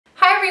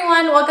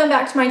everyone, welcome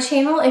back to my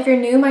channel. If you're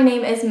new, my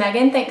name is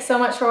Megan. Thanks so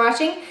much for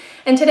watching.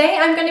 And today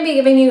I'm going to be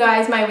giving you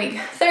guys my week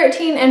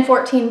 13 and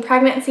 14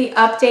 pregnancy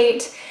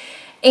update.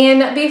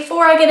 And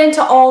before I get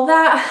into all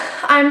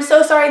that, I'm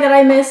so sorry that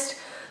I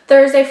missed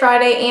Thursday,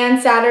 Friday, and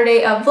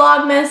Saturday of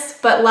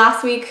Vlogmas, but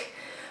last week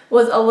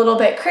was a little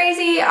bit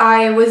crazy.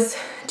 I was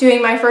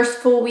doing my first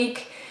full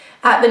week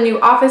at the new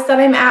office that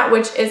I'm at,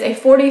 which is a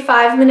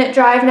 45-minute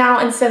drive now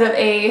instead of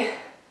a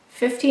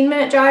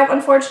 15-minute drive,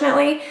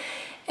 unfortunately.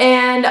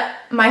 And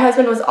my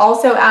husband was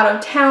also out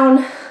of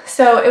town,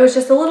 so it was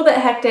just a little bit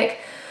hectic,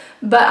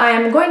 but I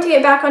am going to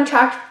get back on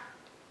track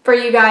for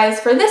you guys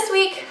for this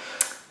week.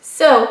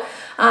 So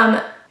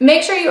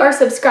make sure you are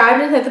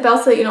subscribed and hit the bell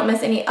so that you don't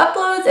miss any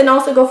uploads, and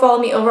also go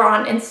follow me over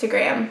on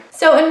Instagram.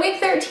 So in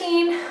week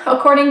 13,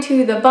 according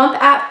to the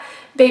Bump app,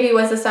 baby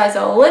was the size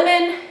of a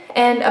lemon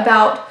and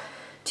about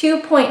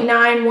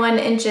 2.91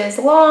 inches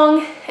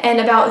long and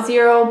about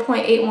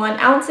 0.81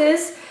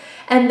 ounces.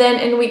 And then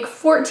in week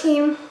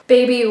 14,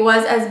 baby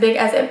was as big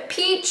as a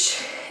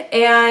peach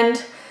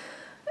and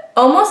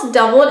almost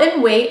doubled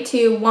in weight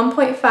to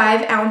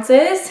 1.5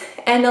 ounces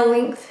and the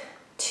length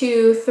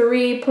to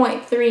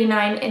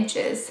 3.39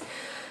 inches.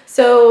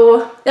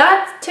 So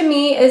that to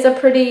me is a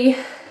pretty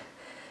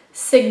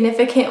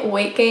significant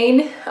weight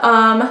gain.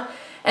 And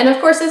of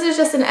course this is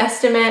just an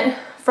estimate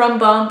from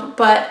Bump,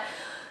 but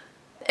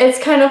it's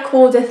kind of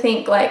cool to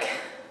think like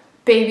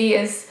baby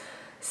is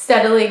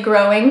steadily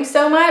growing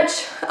so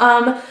much.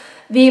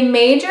 The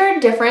major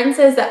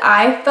differences that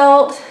I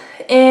felt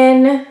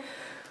in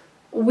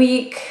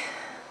week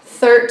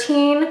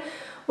 13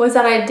 was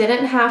that I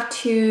didn't have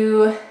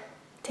to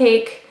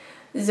take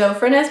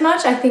Zofran as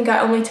much. I think I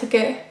only took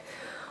it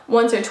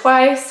once or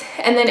twice.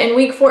 And then in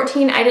week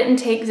 14, I didn't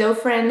take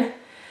Zofran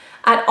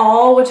at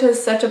all, which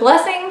was such a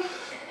blessing.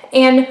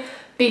 And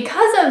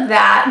because of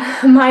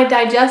that, my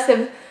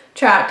digestive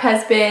tract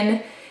has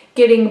been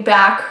getting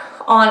back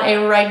on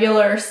a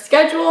regular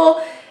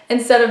schedule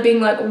instead of being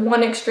like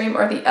one extreme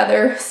or the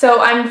other. So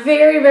I'm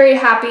very, very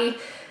happy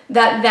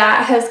that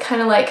that has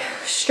kind of like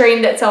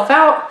straightened itself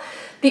out.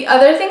 The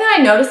other thing that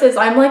I noticed is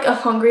I'm like a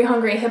hungry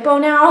hippo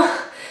now,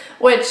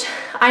 which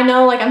I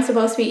know like I'm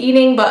supposed to be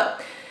eating,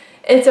 but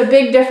it's a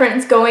big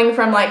difference going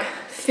from like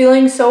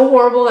feeling so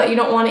horrible that you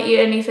don't want to eat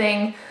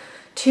anything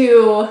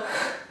to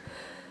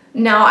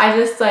now I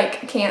just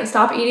like can't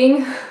stop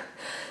eating.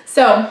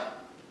 So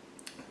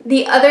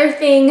the other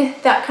thing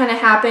that kind of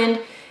happened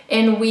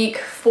in week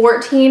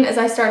 14 is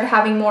I started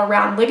having more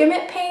round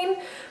ligament pain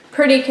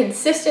pretty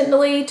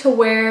consistently to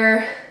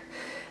where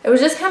it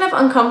was just kind of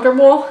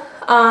uncomfortable.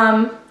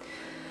 But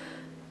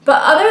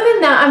other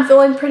than that, I'm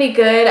feeling pretty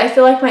good. I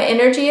feel like my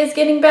energy is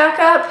getting back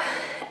up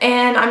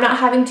and I'm not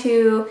having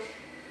to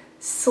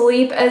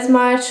sleep as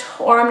much,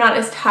 or I'm not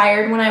as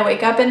tired when I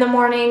wake up in the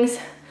mornings.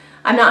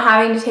 I'm not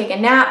having to take a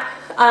nap.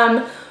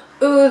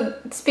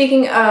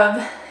 Speaking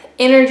of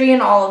energy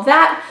and all of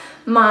that,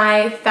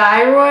 my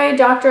thyroid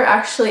doctor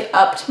actually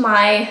upped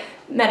my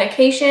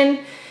medication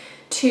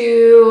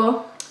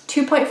to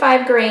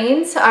 2.5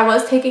 grains. I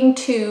was taking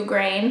 2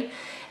 grain,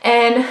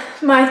 and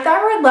my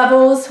thyroid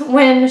levels,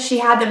 when she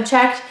had them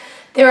checked,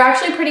 they were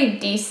actually pretty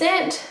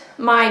decent.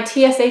 My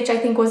TSH I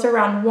think was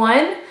around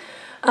 1,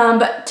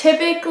 but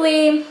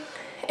typically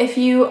if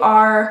you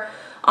are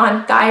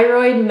on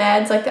thyroid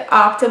meds, like the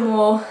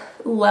optimal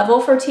level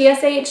for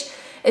TSH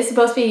is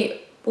supposed to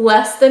be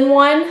less than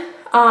 1.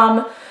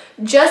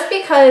 Just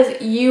because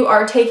you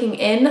are taking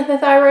in the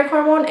thyroid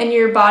hormone and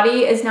your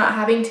body is not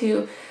having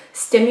to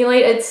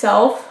stimulate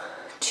itself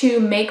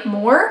to make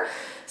more.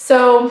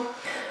 So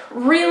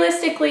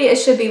realistically it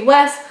should be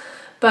less,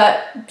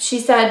 but she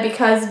said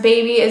because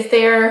baby is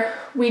there,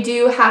 we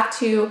do have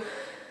to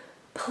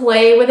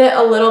play with it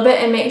a little bit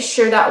and make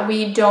sure that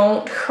we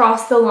don't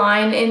cross the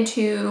line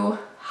into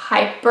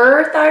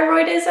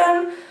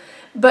hyperthyroidism.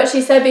 But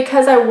she said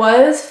because I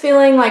was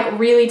feeling like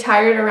really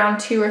tired around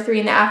 2 or 3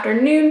 in the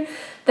afternoon,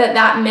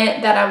 that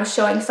meant that I was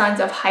showing signs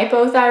of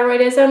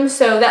hypothyroidism.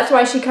 So that's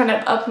why she kind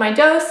of upped my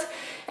dose.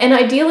 And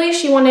ideally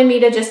she wanted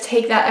me to just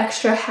take that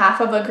extra half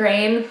of a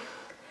grain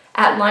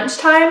at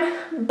lunchtime.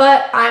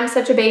 But I'm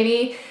such a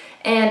baby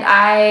and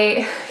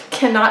I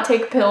cannot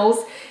take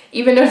pills,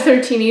 even if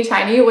they're teeny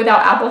tiny,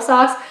 without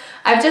applesauce.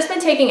 I've just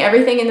been taking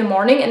everything in the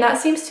morning and that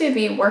seems to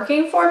be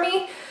working for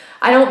me.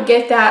 I don't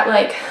get that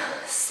like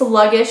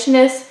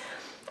sluggishness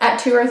at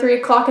 2 or 3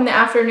 o'clock in the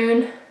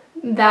afternoon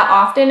that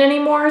often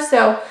anymore.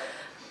 So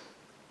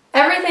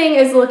everything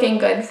is looking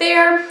good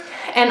there.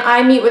 And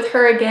I meet with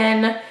her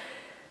again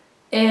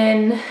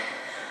in,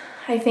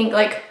 I think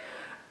like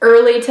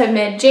early to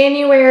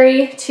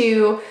mid-January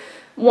to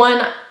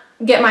 1,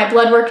 get my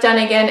blood work done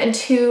again, and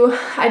 2,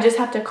 I just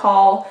have to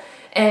call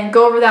and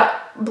go over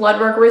that blood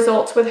work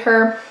results with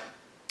her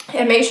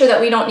and make sure that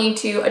we don't need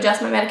to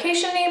adjust my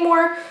medication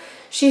anymore.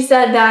 She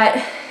said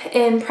that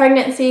in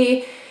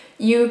pregnancy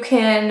you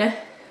can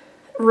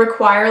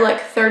require like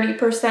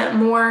 30%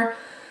 more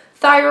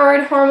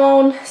thyroid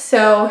hormone,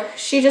 so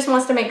she just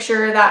wants to make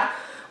sure that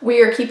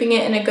we are keeping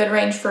it in a good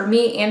range for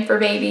me and for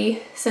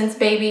baby, since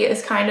baby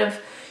is kind of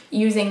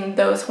using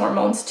those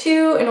hormones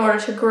too in order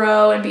to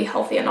grow and be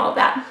healthy and all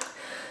that.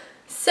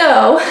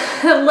 So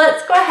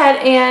let's go ahead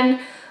and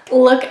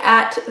look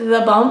at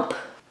the bump.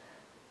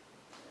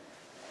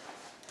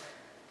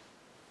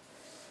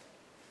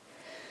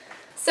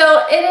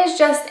 So it is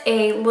just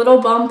a little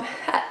bump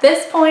at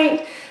this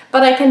point,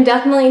 but I can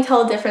definitely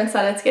tell a difference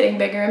that it's getting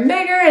bigger and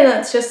bigger, and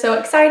that's just so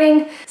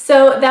exciting.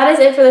 So that is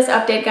it for this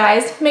update,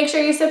 guys. Make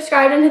sure you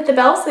subscribe and hit the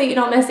bell so that you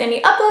don't miss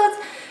any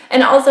uploads,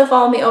 and also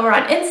follow me over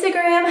on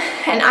Instagram,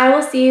 and I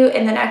will see you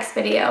in the next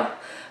video.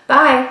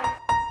 Bye!